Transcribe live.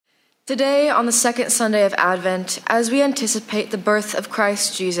Today, on the second Sunday of Advent, as we anticipate the birth of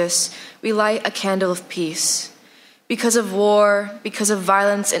Christ Jesus, we light a candle of peace. Because of war, because of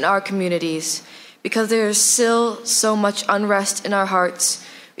violence in our communities, because there is still so much unrest in our hearts,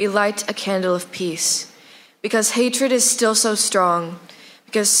 we light a candle of peace. Because hatred is still so strong,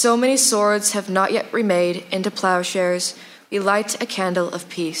 because so many swords have not yet remade into plowshares, we light a candle of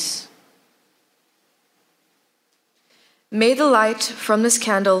peace. May the light from this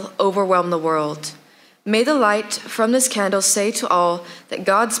candle overwhelm the world. May the light from this candle say to all that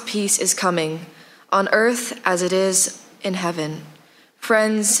God's peace is coming, on earth as it is in heaven.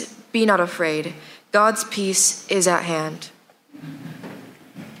 Friends, be not afraid. God's peace is at hand.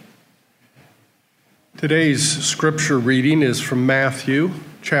 Today's scripture reading is from Matthew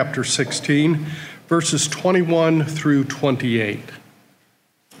chapter 16, verses 21 through 28.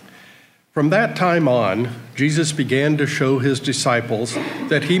 From that time on, Jesus began to show his disciples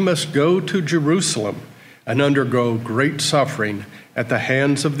that he must go to Jerusalem and undergo great suffering at the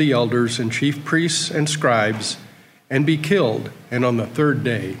hands of the elders and chief priests and scribes, and be killed, and on the third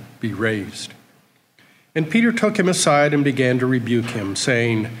day be raised. And Peter took him aside and began to rebuke him,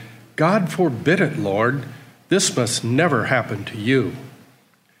 saying, God forbid it, Lord, this must never happen to you.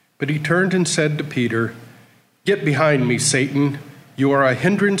 But he turned and said to Peter, Get behind me, Satan. You are a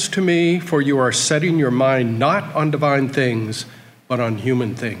hindrance to me, for you are setting your mind not on divine things, but on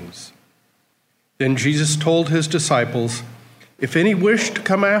human things. Then Jesus told his disciples, If any wish to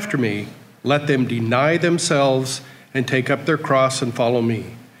come after me, let them deny themselves and take up their cross and follow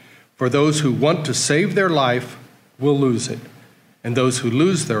me. For those who want to save their life will lose it, and those who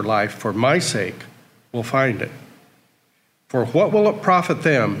lose their life for my sake will find it. For what will it profit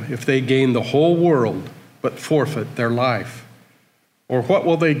them if they gain the whole world but forfeit their life? Or what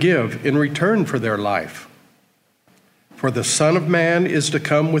will they give in return for their life? For the Son of Man is to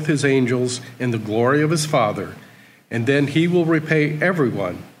come with his angels in the glory of his Father, and then he will repay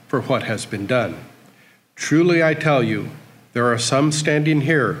everyone for what has been done. Truly I tell you, there are some standing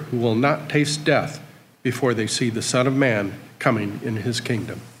here who will not taste death before they see the Son of Man coming in his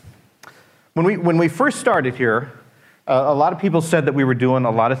kingdom. When we first started here, a lot of people said that we were doing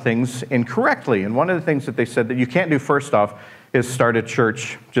a lot of things incorrectly. And one of the things that they said that you can't do first off is start a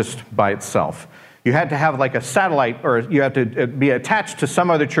church just by itself. You had to have like a satellite, or you had to be attached to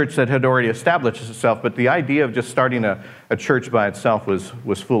some other church that had already established itself. But the idea of just starting a church by itself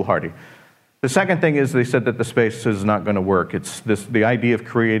was foolhardy. The second thing is they said that the space is not going to work. The idea of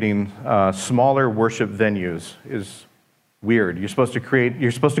creating smaller worship venues is weird. You're supposed to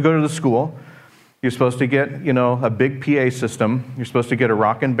go to the school. You're supposed to get, a big PA system. You're supposed to get a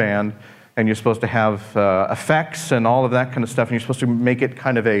rockin' band, and you're supposed to have effects and all of that kind of stuff. And you're supposed to make it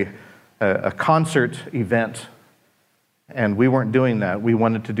kind of a concert event. And we weren't doing that. We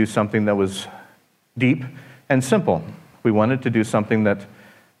wanted to do something that was deep and simple. We wanted to do something that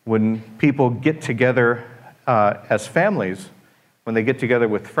when people get together as families, when they get together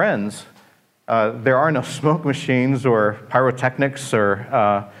with friends, there are no smoke machines or pyrotechnics,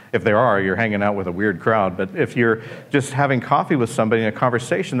 or if there are, you're hanging out with a weird crowd. But if you're just having coffee with somebody in a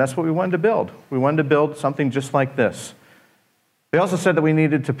conversation, that's what we wanted to build. We wanted to build something just like this. They also said that we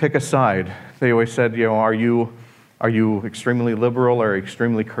needed to pick a side. They always said, are you extremely liberal or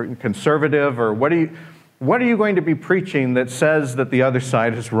extremely conservative, or what are you going to be preaching that says that the other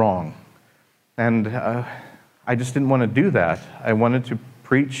side is wrong? And I just didn't want to do that. I wanted to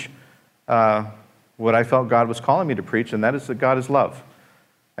preach what I felt God was calling me to preach, and that is that God is love.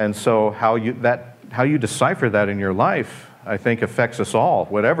 And so how you decipher that in your life, I think, affects us all,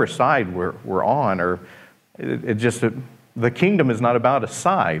 whatever side we're on. Or the kingdom is not about a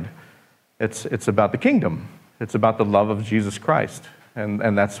side. It's about the kingdom. It's about the love of Jesus Christ,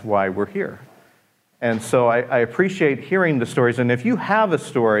 and that's why we're here. And so I appreciate hearing the stories. And if you have a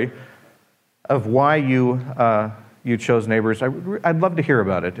story of why you chose Neighbors, I'd love to hear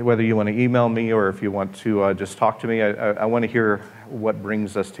about it, whether you want to email me or if you want to just talk to me. I want to hear what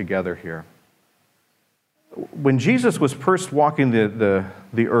brings us together here. When Jesus was first walking the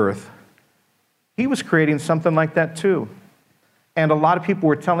earth, he was creating something like that too. And a lot of people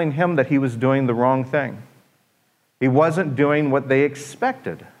were telling him that he was doing the wrong thing. He wasn't doing what they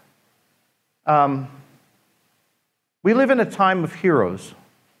expected. We live in a time of heroes.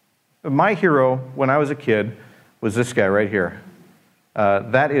 My hero, when I was a kid, was this guy right here.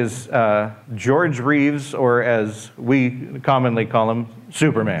 That is George Reeves, or as we commonly call him,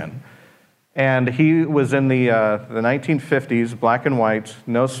 Superman. And he was in the 1950s, black and white,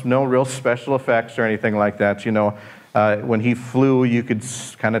 no real special effects or anything like that. When he flew, you could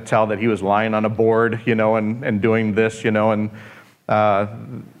kind of tell that he was lying on a board, and doing this, and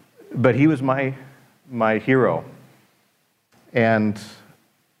but he was my hero. And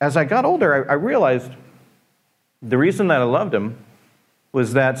as I got older, I realized the reason that I loved him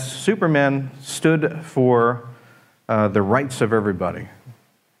was that Superman stood for the rights of everybody.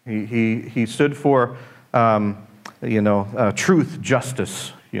 He stood for, truth,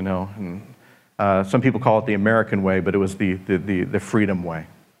 justice, and some people call it the American way, but it was the freedom way,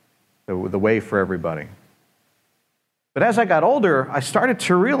 the way for everybody. But as I got older, I started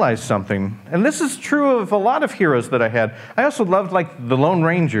to realize something, and this is true of a lot of heroes that I had. I also loved, like, the Lone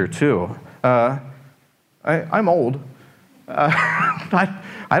Ranger, too. I'm old.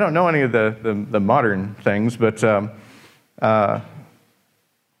 I don't know any of the modern things, but a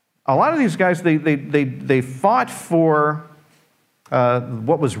lot of these guys, they fought for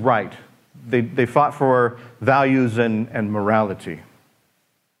what was right. They fought for values and morality.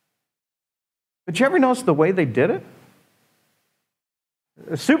 But you ever notice the way they did it?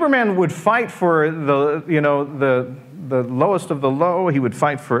 Superman would fight for the lowest of the low. He would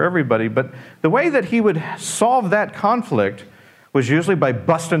fight for everybody. But the way that he would solve that conflict was usually by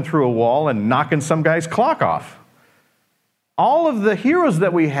busting through a wall and knocking some guy's clock off. All of the heroes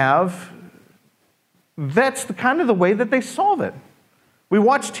that we have, that's kind of the way that they solve it. We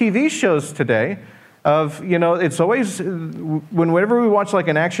watch TV shows today of, it's always, whenever we watch like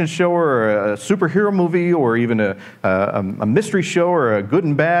an action show or a superhero movie or even a mystery show or a good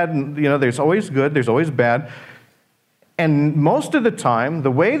and bad, there's always good, there's always bad. And most of the time,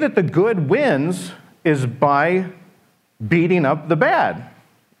 the way that the good wins is by beating up the bad.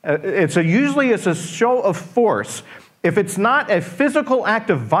 Usually it's a show of force. If it's not a physical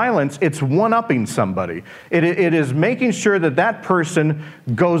act of violence, it's one-upping somebody. It is making sure that that person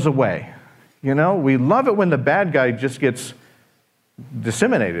goes away. We love it when the bad guy just gets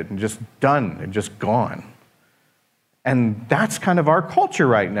disseminated and just done and just gone. And that's kind of our culture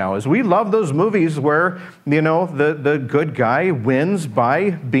right now, is we love those movies where, the good guy wins by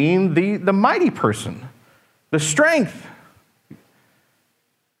being the mighty person, the strength.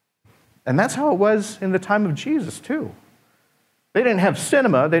 And that's how it was in the time of Jesus, too. They didn't have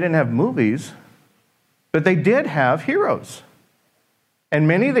cinema, they didn't have movies, but they did have heroes. And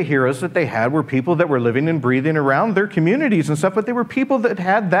many of the heroes that they had were people that were living and breathing around their communities and stuff, but they were people that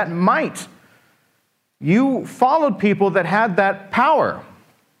had that might. You followed people that had that power.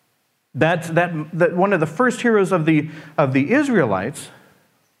 That one of the first heroes of the Israelites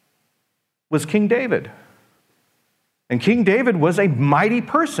was King David. And King David was a mighty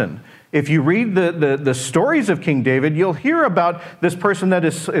person. If you read the stories of King David, you'll hear about this person that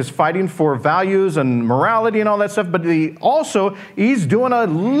is fighting for values and morality and all that stuff, but he's doing a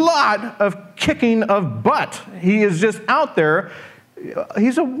lot of kicking of butt. He is just out there.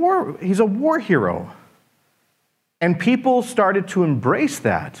 He's a war hero. And people started to embrace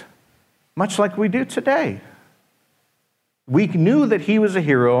that, much like we do today. We knew that he was a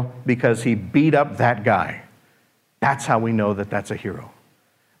hero because he beat up that guy. That's how we know that that's a hero.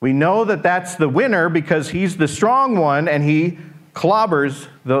 We know that that's the winner because he's the strong one and he clobbers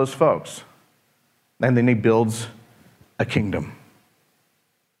those folks. And then he builds a kingdom.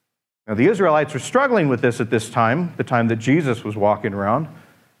 Now, the Israelites were struggling with this at this time, the time that Jesus was walking around,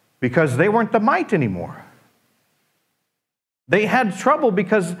 because they weren't the might anymore. They had trouble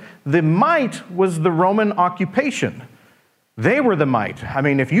because the might was the Roman occupation. They were the might. I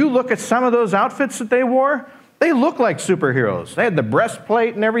mean, if you look at some of those outfits that they wore, they look like superheroes. They had the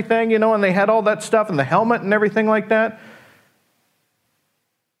breastplate and everything, and they had all that stuff and the helmet and everything like that.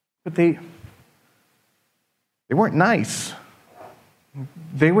 But they weren't nice.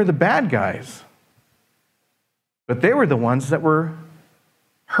 They were the bad guys. But they were the ones that were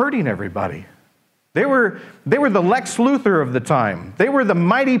hurting everybody. They were the Lex Luthor of the time. They were the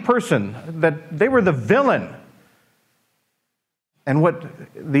mighty person. They were the villain. And what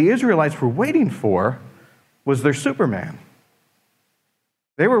the Israelites were waiting for was their Superman.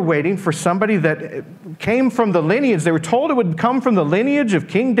 They were waiting for somebody that came from the lineage. They were told it would come from the lineage of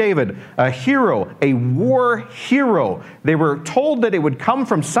King David, a hero, a war hero. They were told that it would come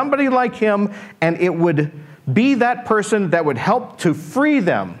from somebody like him, and it would be that person that would help to free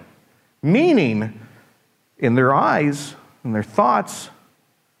them. Meaning, in their eyes, in their thoughts,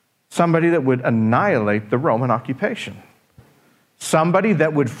 somebody that would annihilate the Roman occupation. Somebody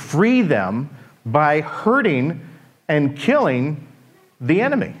that would free them by hurting and killing the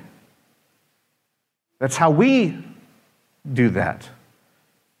enemy. That's how we do that.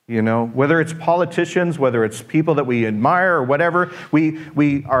 Whether it's politicians, whether it's people that we admire or whatever,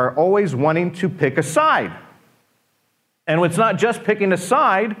 we are always wanting to pick a side. And it's not just picking a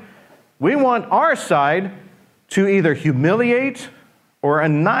side. We want our side to either humiliate or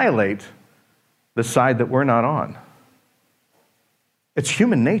annihilate the side that we're not on. It's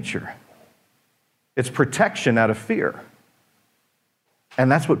human nature. It's protection out of fear.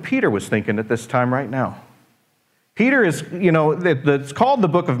 And that's what Peter was thinking at this time right now. Peter is, it's called the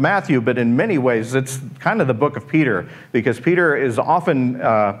book of Matthew, but in many ways it's kind of the book of Peter, because Peter is often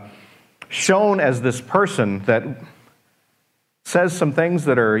shown as this person that says some things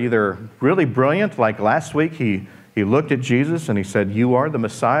that are either really brilliant, like last week he looked at Jesus and he said, "You are the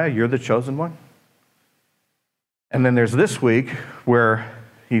Messiah, you're the chosen one." And then there's this week where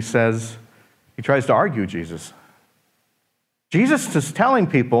he says, he tries to argue Jesus. Jesus is telling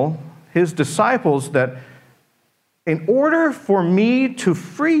people, his disciples, that in order for me to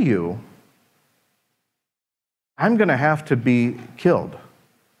free you, I'm going to have to be killed.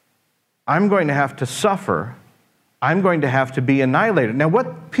 I'm going to have to suffer. I'm going to have to be annihilated. Now,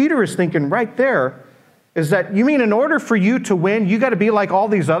 what Peter is thinking right there is that, you mean in order for you to win, you got to be like all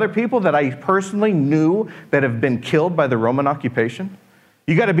these other people that I personally knew that have been killed by the Roman occupation?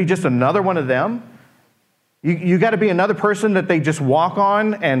 You got to be just another one of them? You got to be another person that they just walk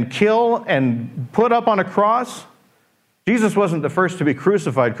on and kill and put up on a cross? Jesus wasn't the first to be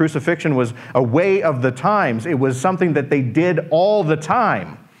crucified. Crucifixion was a way of the times. It was something that they did all the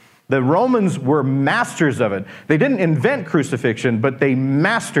time. The Romans were masters of it. They didn't invent crucifixion, but they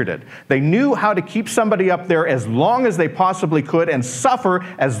mastered it. They knew how to keep somebody up there as long as they possibly could and suffer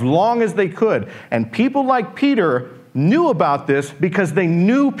as long as they could. And people like Peter knew about this because they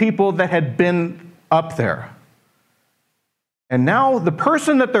knew people that had been up there. And now the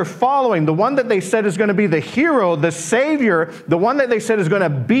person that they're following, the one that they said is going to be the hero, the savior, the one that they said is going to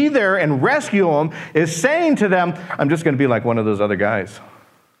be there and rescue them, is saying to them, "I'm just going to be like one of those other guys."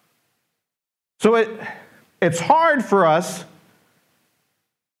 So it's hard for us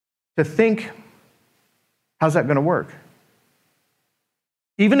to think, how's that going to work?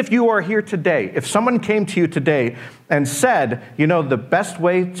 Even if you are here today, if someone came to you today and said, the best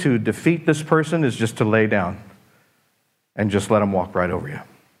way to defeat this person is just to lay down and just let them walk right over you,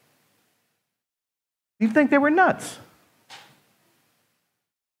 you'd think they were nuts.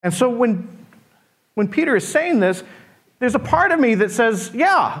 And so when Peter is saying this, there's a part of me that says,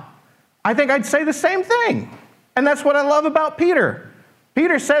 yeah, I think I'd say the same thing. And that's what I love about Peter.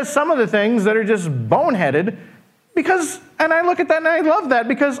 Peter says some of the things that are just boneheaded and I look at that and I love that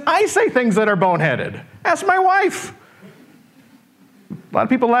because I say things that are boneheaded. Ask my wife. A lot of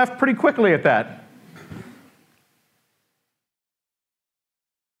people laugh pretty quickly at that.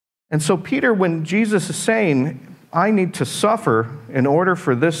 And so Peter, when Jesus is saying, I need to suffer in order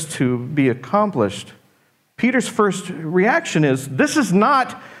for this to be accomplished, Peter's first reaction is, this is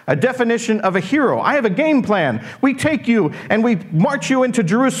not a definition of a hero. I have a game plan. We take you and we march you into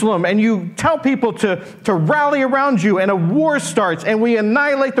Jerusalem and you tell people to rally around you and a war starts and we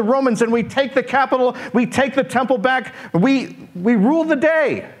annihilate the Romans and we take the capital, we take the temple back, we rule the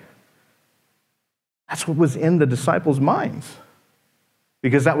day. That's what was in the disciples' minds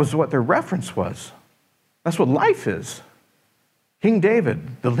because that was what their reference was. That's what life is. King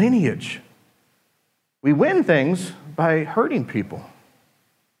David, the lineage. We win things by hurting people.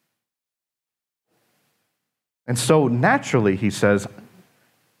 And so naturally he says,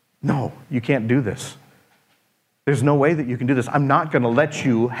 no, you can't do this. There's no way that you can do this. I'm not going to let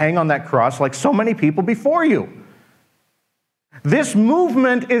you hang on that cross like so many people before you. This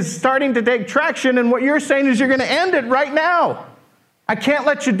movement is starting to take traction, and what you're saying is you're going to end it right now. I can't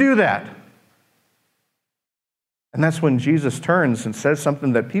let you do that. And that's when Jesus turns and says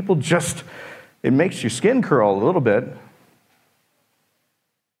something that people just, it makes your skin curl a little bit.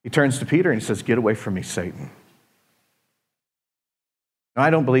 He turns to Peter and he says, "Get away from me, Satan." Now, I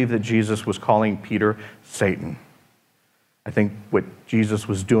don't believe that Jesus was calling Peter Satan. I think what Jesus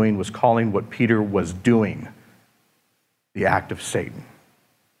was doing was calling what Peter was doing the act of Satan.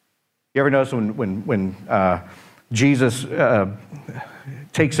 You ever notice when Jesus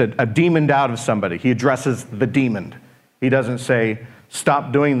takes a demon out of somebody, he addresses the demon. He doesn't say,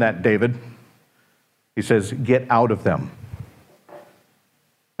 "Stop doing that, David." He says, "Get out of them."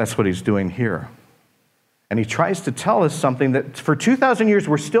 That's what he's doing here. And he tries to tell us something that for 2,000 years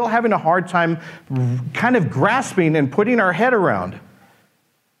we're still having a hard time kind of grasping and putting our head around.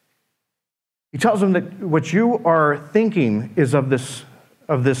 He tells them that what you are thinking is of this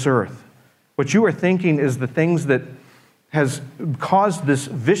earth. What you are thinking is the things that has caused this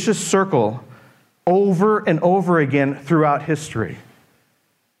vicious circle over and over again throughout history.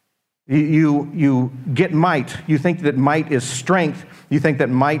 You get might. You think that might is strength. You think that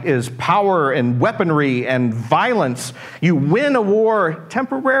might is power and weaponry and violence. You win a war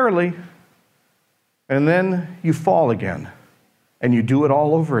temporarily, and then you fall again. and you do it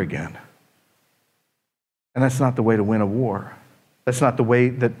all over again. And that's not the way to win a war. That's not the way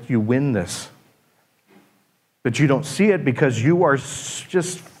that you win this. But you don't see it because you are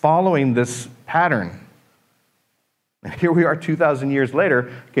just following this pattern. And here we are 2,000 years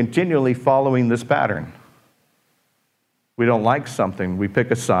later, continually following this pattern. We don't like something, we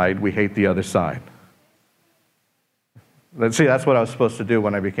pick a side, we hate the other side. Let's see, that's what I was supposed to do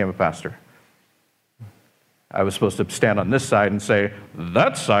when I became a pastor. I was supposed to stand on this side and say,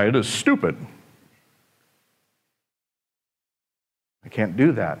 that side is stupid. I can't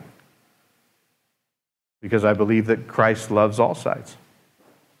do that because I believe that Christ loves all sides.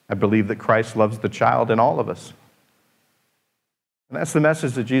 I believe that Christ loves the child in all of us. And that's the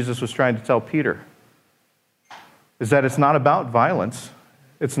message that Jesus was trying to tell Peter, is that it's not about violence.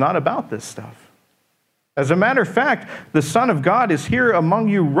 It's not about this stuff. As a matter of fact, the Son of God is here among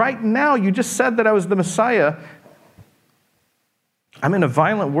you right now. You just said that I was the Messiah. I'm in a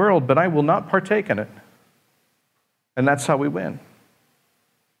violent world, but I will not partake in it. And that's how we win.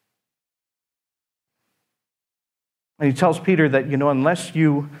 And he tells Peter that, unless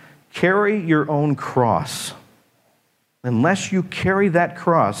you carry your own cross, unless you carry that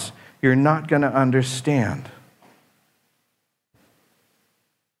cross, you're not going to understand.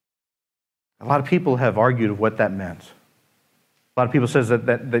 A lot of people have argued what that meant. A lot of people says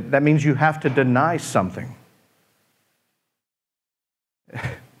that means you have to deny something.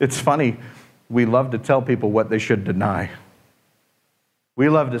 It's funny, we love to tell people what they should deny. We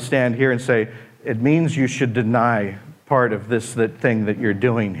love to stand here and say, it means you should deny part of that thing that you're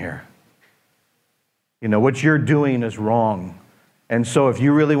doing here. What you're doing is wrong. And so if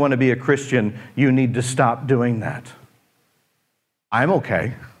you really want to be a Christian, you need to stop doing that. I'm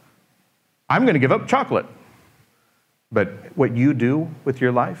okay. I'm going to give up chocolate. But what you do with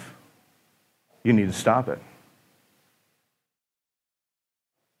your life, you need to stop it.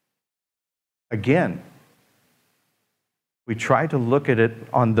 Again, we try to look at it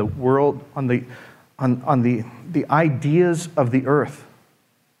on the world, on the ideas of the earth,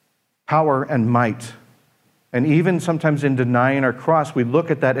 power and might. And even sometimes in denying our cross, we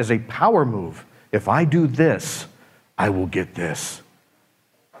look at that as a power move. If I do this, I will get this.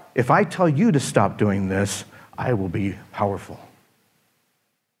 If I tell you to stop doing this, I will be powerful.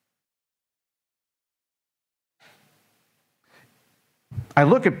 I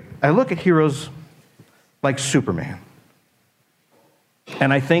look at heroes like Superman.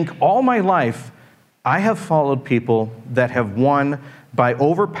 And I think all my life, I have followed people that have won by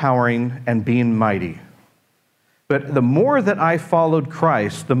overpowering and being mighty. But the more that I followed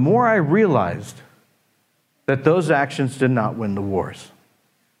Christ, the more I realized that those actions did not win the wars.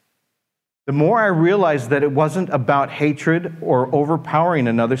 The more I realized that it wasn't about hatred or overpowering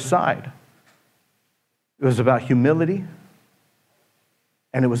another side. It was about humility,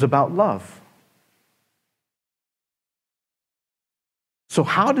 and it was about love. So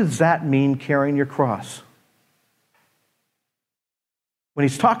how does that mean carrying your cross? When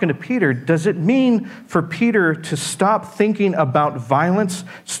he's talking to Peter, does it mean for Peter to stop thinking about violence,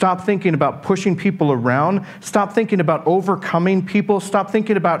 stop thinking about pushing people around, stop thinking about overcoming people, stop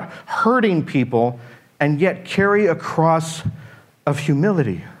thinking about hurting people, and yet carry a cross of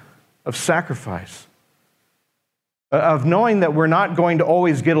humility, of sacrifice, of knowing that we're not going to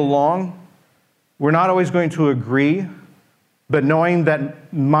always get along, we're not always going to agree, but knowing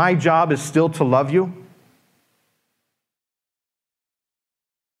that my job is still to love you?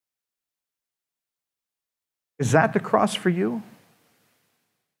 Is that the cross for you?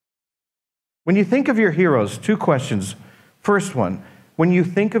 When you think of your heroes, two questions. First one, when you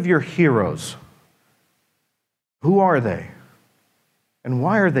think of your heroes, who are they? And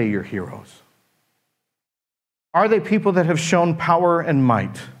why are they your heroes? Are they people that have shown power and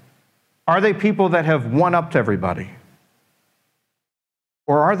might? Are they people that have one-upped everybody?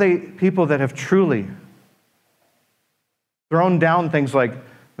 Or are they people that have truly thrown down things like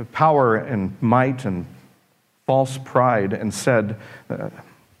power and might and false pride and said,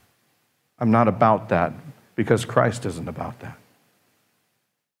 I'm not about that because Christ isn't about that?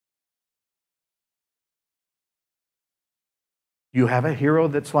 You have a hero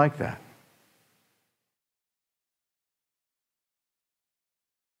that's like that.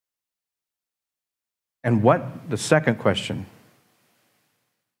 And the second question,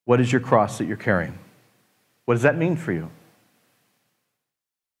 what is your cross that you're carrying? What does that mean for you?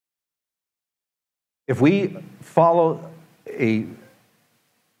 If we follow a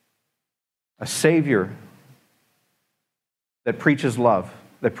Savior that preaches love,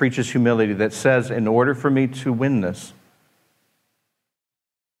 that preaches humility, that says, in order for me to win this,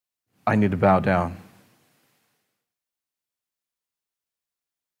 I need to bow down.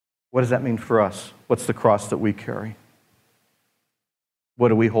 What does that mean for us? What's the cross that we carry? What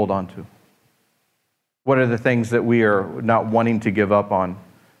do we hold on to? What are the things that we are not wanting to give up on,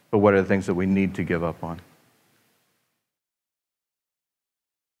 but what are the things that we need to give up on?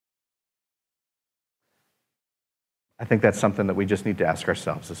 I think that's something that we just need to ask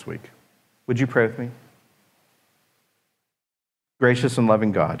ourselves this week. Would you pray with me? Gracious and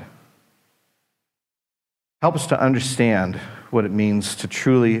loving God, help us to understand what it means to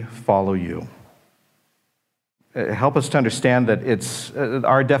truly follow you. Help us to understand that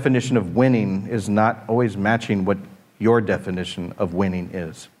our definition of winning is not always matching what your definition of winning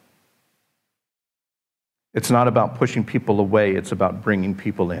is. It's not about pushing people away, it's about bringing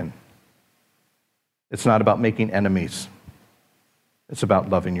people in. It's not about making enemies. It's about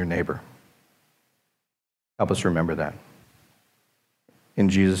loving your neighbor. Help us remember that. In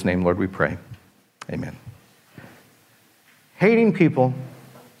Jesus' name, Lord, we pray. Amen. Hating people,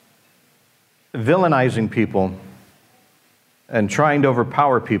 villainizing people, and trying to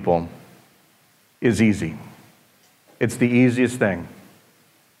overpower people is easy. It's the easiest thing.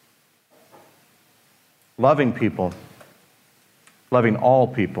 Loving people, loving all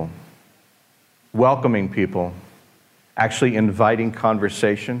people, welcoming people, actually inviting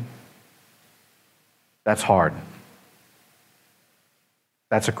conversation, that's hard.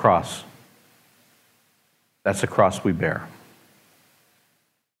 That's a cross. That's a cross we bear.